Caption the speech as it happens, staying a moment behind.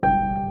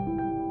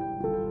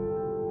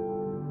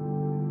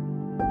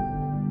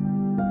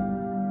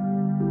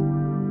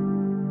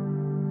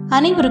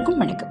அனைவருக்கும்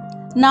வணக்கம்.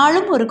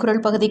 நாளும் ஒரு குரல்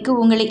பகுதிக்கு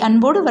உங்களை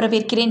அன்போடு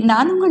வரவேற்கிறேன்.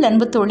 நான் உங்கள்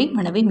அன்பு தோழி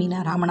மனைவி மீனா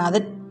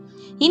ராமநாதன்.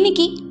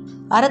 இன்னைக்கு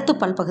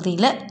அறத்துப்பல்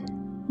பகுதியில்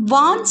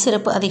வான்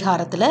சிறப்பு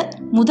அதிகாரத்தில்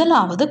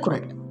முதலாவது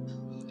குரல்.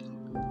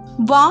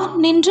 வான்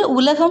நின்று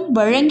உலகம்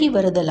வழங்கி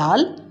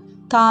வருதலால்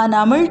தான்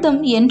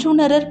அமிழ்தம்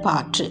என்றுணரற்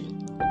பாற்று.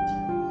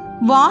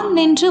 வான்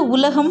நின்று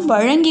உலகம்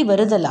வழங்கி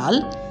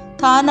வருதலால்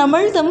தான்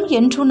அமிழ்தம்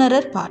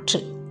என்றுணரற்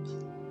பாற்று.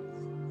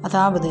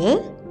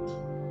 அதாவது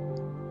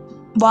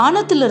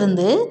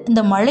வானத்திலிருந்து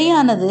இந்த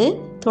மழையானது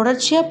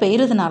தொடர்ச்சியாக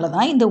பெய்கிறதுனால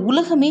தான் இந்த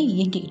உலகமே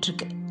இயங்கிக்கிட்டு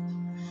இருக்கு.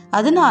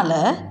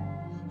 அதனால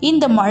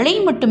இந்த மழை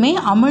மட்டுமே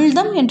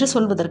அமிழ்தம் என்று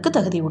சொல்வதற்கு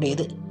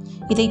தகுதியுடையது.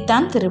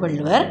 இதைத்தான்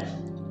திருவள்ளுவர்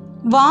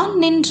வான்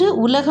நின்று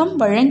உலகம்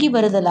வழங்கி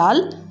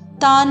வருதலால்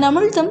தான்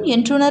அமிழ்தம்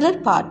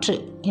என்றுணரற்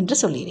பாற்று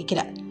என்று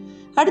சொல்லியிருக்கிறார்.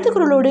 அடுத்த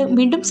குறளோடு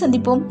மீண்டும்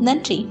சந்திப்போம்.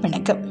 நன்றி,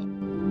 வணக்கம்.